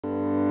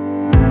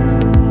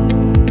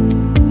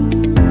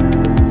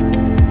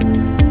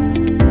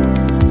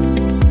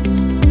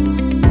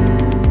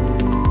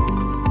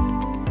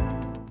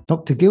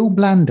Dr. Gil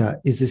Blander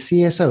is the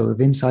CSO of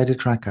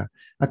InsideTracker,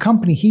 a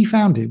company he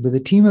founded with a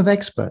team of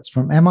experts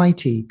from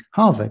MIT,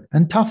 Harvard,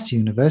 and Tufts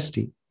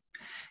University.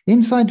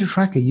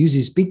 InsideTracker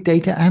uses big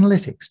data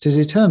analytics to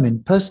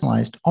determine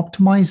personalized,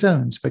 optimized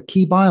zones for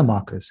key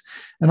biomarkers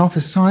and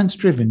offers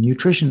science-driven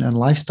nutrition and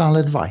lifestyle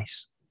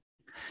advice.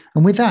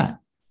 And with that,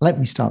 let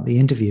me start the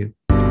interview.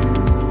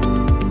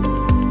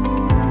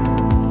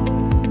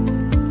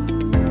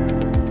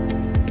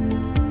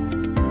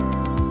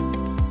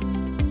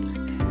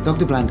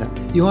 Dr. Blander,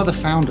 you are the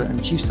founder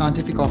and chief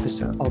scientific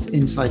officer of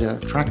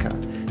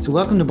InsideTracker. So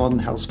welcome to Modern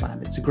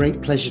Healthspan. It's a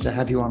great pleasure to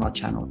have you on our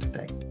channel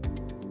today.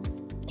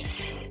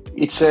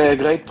 It's a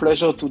great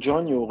pleasure to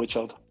join you,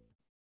 Richard.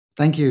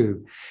 Thank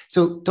you.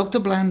 So, Dr.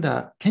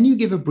 Blander, can you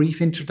give a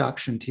brief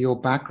introduction to your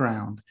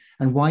background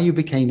and why you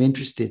became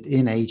interested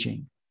in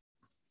aging?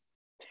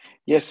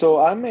 Yes, so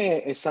I'm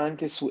a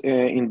scientist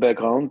in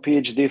background,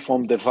 PhD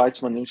from the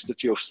Weizmann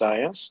Institute of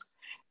Science.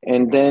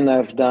 And then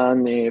I've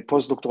done a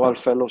postdoctoral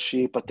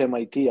fellowship at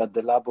MIT at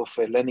the lab of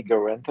Lenny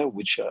Guarente,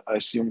 which I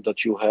assume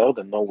that you heard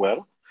and know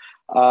well.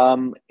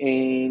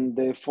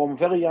 And from a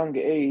very young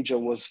age, I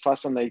was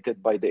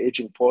fascinated by the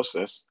aging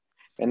process.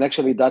 And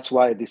actually, that's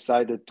why I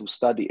decided to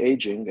study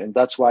aging. And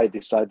that's why I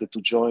decided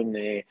to join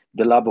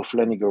the lab of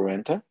Lenny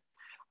Guarente.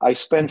 I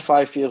spent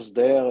 5 years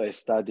there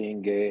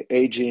studying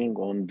aging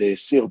on the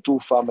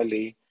SIR2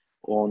 family,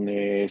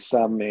 on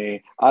some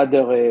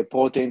other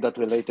protein that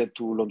related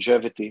to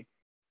longevity.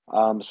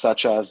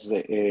 Such as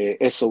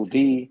SOD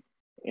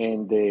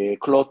and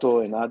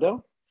Cloto and other.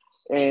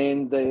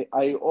 And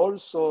I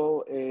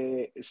also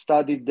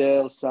studied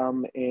there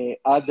some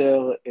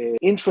other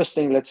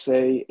interesting, let's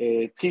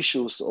say,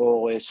 tissues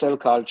or cell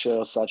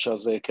cultures, such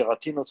as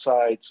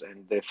keratinocytes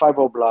and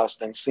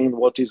fibroblasts, and seeing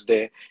what is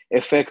the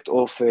effect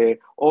of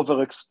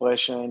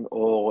overexpression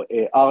or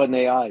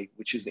RNAi,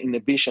 which is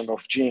inhibition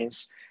of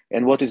genes,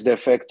 and what is the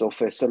effect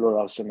of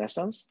cellular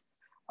senescence.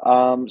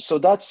 So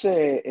that's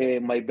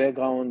my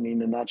background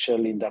in a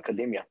nutshell in the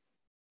academia.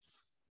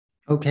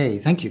 Okay,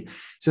 thank you.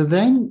 So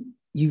then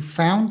you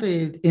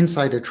founded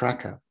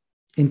InsideTracker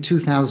in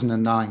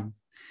 2009.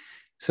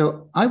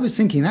 So I was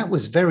thinking that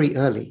was very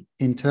early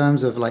in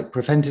terms of like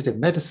preventative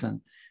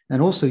medicine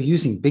and also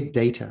using big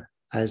data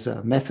as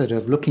a method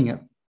of looking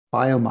at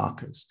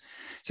biomarkers.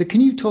 So can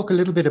you talk a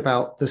little bit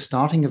about the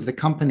starting of the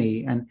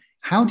company and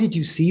how did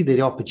you see the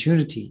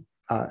opportunity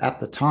at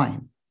the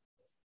time?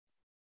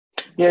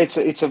 Yeah,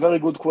 it's a very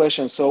good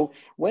question. So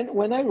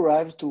when I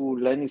arrived to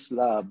Lenny's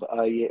lab,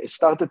 I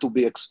started to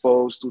be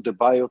exposed to the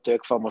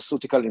biotech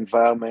pharmaceutical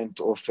environment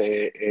of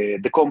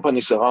the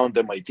companies around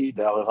MIT.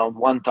 There are around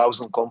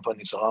 1,000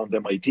 companies around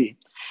MIT.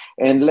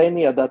 And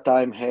Lenny at that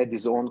time had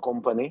his own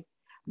company.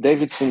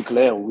 David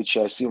Sinclair, which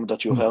I assume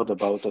that you heard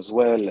about as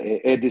well,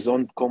 had his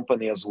own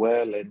company as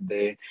well.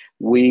 And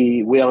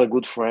we are a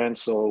good friend,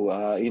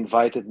 so he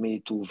invited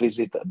me to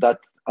visit.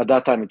 At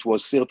that time, it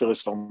was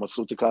Cirteris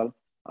Pharmaceutical.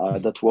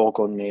 That work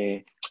on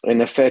an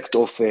effect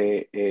of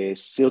a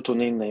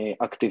serotonin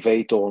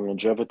activator on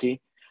longevity.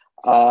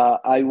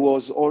 I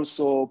was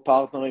also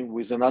partnering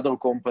with another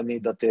company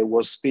that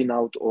was spin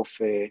out of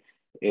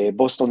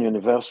Boston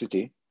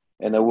University,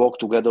 and I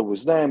worked together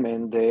with them.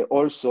 And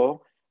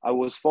also, I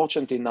was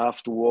fortunate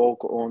enough to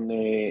work on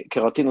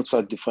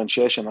keratinocyte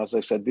differentiation, as I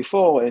said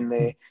before,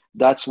 and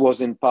that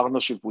was in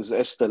partnership with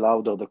Estee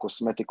Lauder, the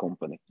cosmetic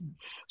company.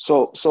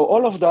 So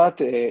all of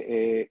that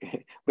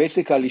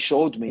basically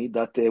showed me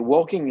that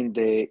working in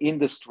the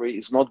industry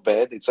is not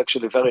bad. It's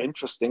actually very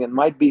interesting and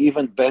might be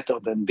even better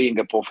than being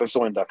a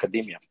professor in the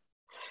academia.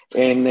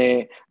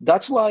 And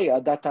that's why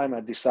at that time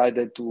I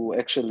decided to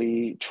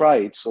actually try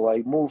it. So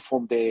I moved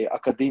from the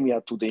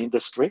academia to the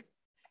industry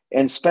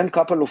and spent a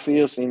couple of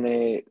years in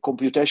a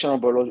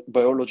computational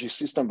biology,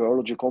 system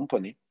biology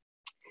company.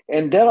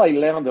 And there I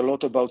learned a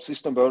lot about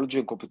system biology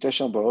and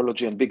computational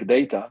biology and big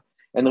data,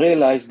 and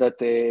realized that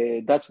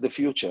that's the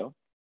future.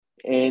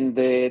 And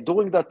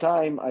during that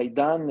time, I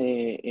done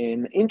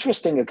an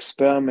interesting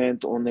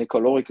experiment on a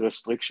caloric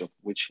restriction,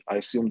 which I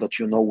assume that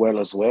you know well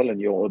as well,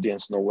 and your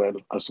audience know well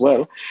as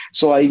well.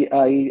 So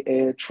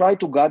I tried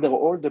to gather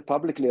all the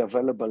publicly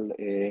available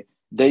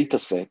data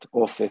set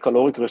of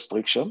caloric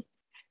restriction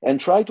and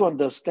try to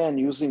understand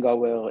using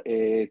our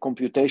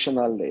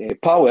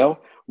computational power,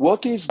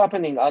 what is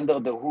happening under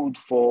the hood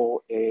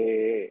for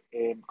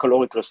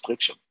caloric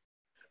restriction.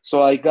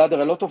 So I gather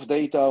a lot of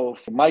data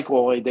of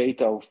microarray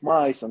data of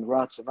mice and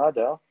rats and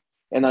other,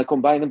 and I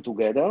combine them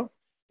together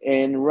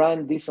and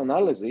run this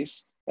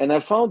analysis. And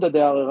I found that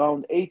there are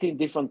around 18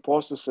 different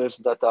processes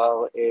that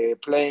are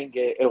playing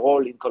a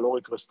role in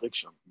caloric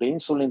restriction. The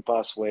insulin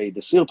pathway,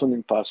 the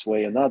serotonin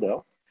pathway, and other.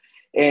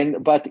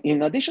 But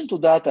in addition to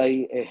that,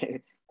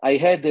 I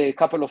had a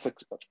couple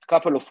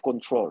of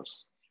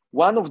controls.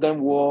 One of them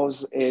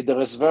was the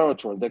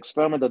resveratrol, the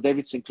experiment that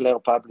David Sinclair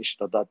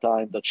published at that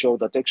time that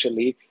showed that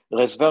actually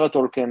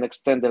resveratrol can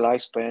extend the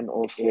lifespan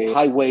of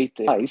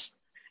high-weight mice.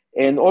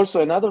 And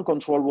also another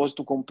control was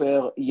to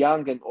compare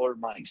young and old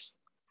mice.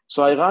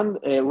 So I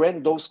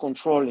ran those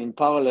controls in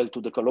parallel to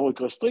the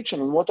caloric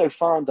restriction. And what I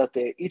found that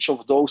each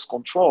of those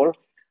controls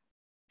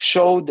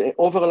showed an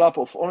overlap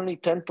of only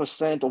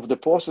 10% of the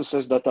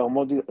processes that are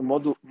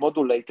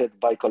modulated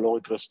by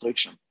caloric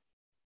restriction.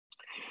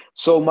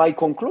 So my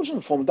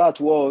conclusion from that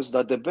was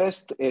that the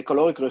best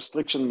caloric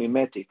restriction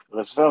mimetic,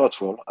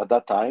 resveratrol, at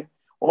that time,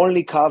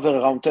 only cover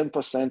around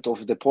 10%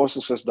 of the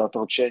processes that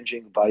are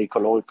changing by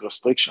caloric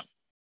restriction.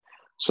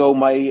 So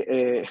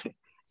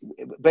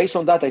based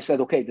on that, I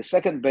said, okay, the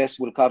second best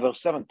will cover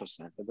 7%,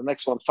 and the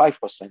next one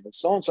 5%, and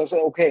so on. So I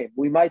said, okay,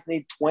 we might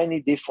need 20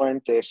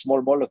 different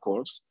small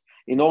molecules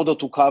in order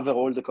to cover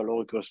all the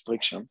caloric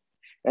restriction.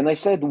 And I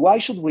said, why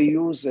should we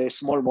use a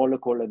small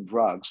molecule and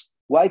drugs?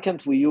 Why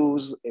can't we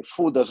use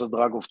food as a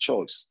drug of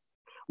choice?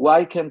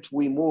 Why can't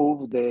we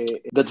move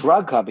the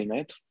drug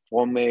cabinet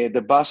from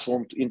the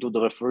bathroom into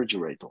the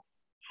refrigerator?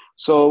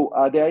 So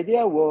the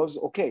idea was,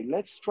 okay,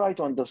 let's try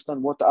to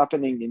understand what's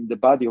happening in the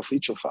body of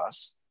each of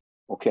us,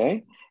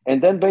 okay?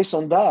 And then based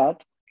on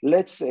that,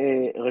 let's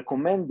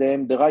recommend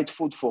them the right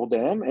food for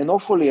them and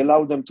hopefully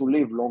allow them to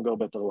live longer,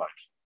 better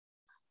life.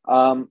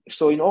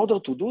 So in order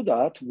to do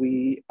that,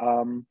 we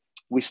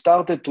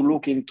started to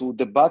look into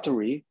the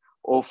battery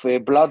of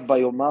blood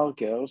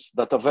biomarkers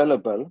that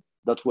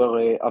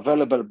were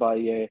available by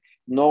a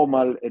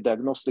normal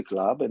diagnostic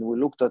lab. And we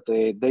looked at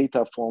the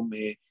data from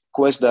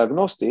Quest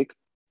Diagnostic,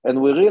 and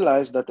we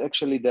realized that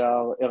actually there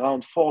are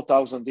around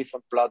 4,000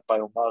 different blood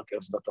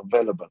biomarkers that are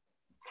available.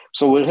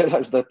 So we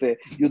realized that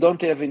you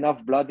don't have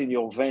enough blood in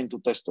your vein to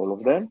test all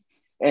of them.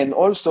 And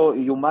also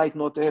you might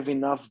not have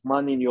enough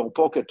money in your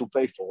pocket to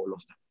pay for all of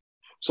them.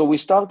 So we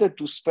started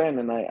to spend,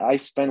 and I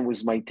spent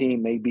with my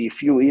team maybe a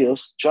few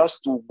years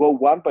just to go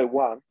one by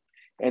one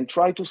and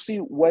try to see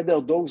whether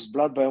those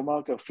blood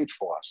biomarkers fit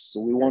for us. So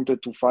we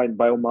wanted to find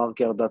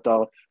biomarkers that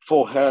are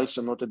for health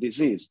and not a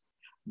disease.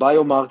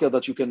 Biomarker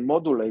that you can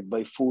modulate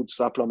by food,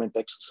 supplement,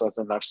 exercise,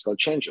 and lifestyle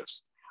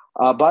changes.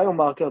 A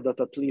biomarker that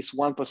at least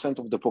 1%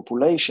 of the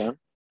population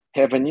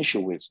have an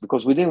issue with,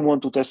 because we didn't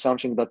want to test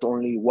something that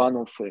only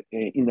one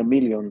in a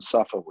million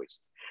suffer with.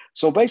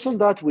 So based on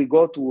that, we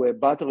go to a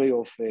battery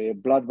of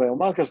blood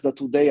biomarkers that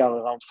today are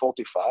around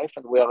 45,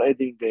 and we are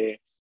adding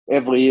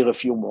every year a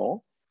few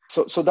more.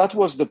 So that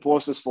was the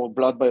process for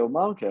blood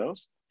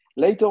biomarkers.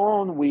 Later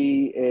on,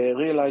 we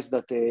realized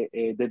that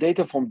the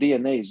data from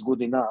DNA is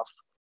good enough.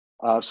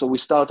 So we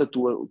started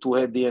to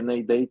add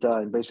DNA data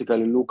and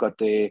basically look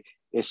at a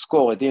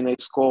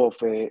DNA score of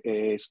a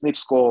SNP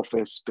score of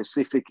a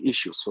specific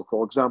issue. So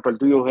for example,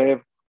 do you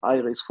have high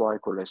risk for high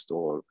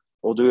cholesterol?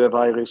 Or do you have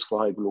high risk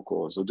for high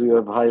glucose? Or do you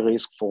have high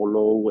risk for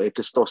low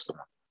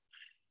testosterone?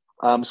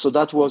 So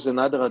that was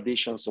another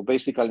addition. So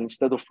basically,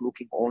 instead of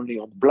looking only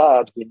on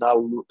blood, we now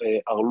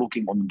are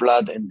looking on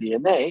blood and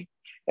DNA.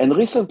 And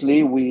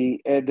recently,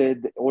 we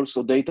added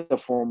also data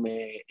from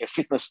a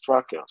fitness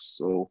trackers.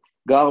 So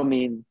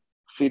Garmin,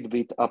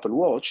 Fitbit, Apple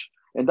Watch.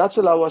 And that's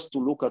allow us to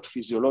look at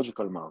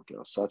physiological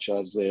markers, such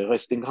as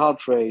resting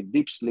heart rate,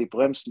 deep sleep,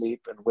 REM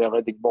sleep, and we are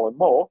adding more and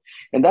more.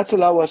 And that's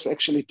allow us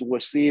actually to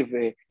receive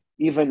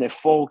even a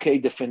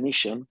 4K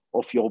definition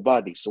of your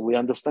body. So we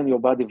understand your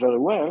body very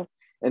well.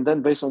 And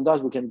then based on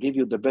that, we can give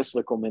you the best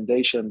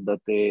recommendation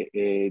that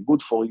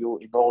good for you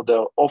in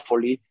order,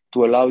 hopefully,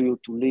 to allow you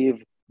to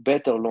live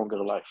better,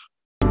 longer life.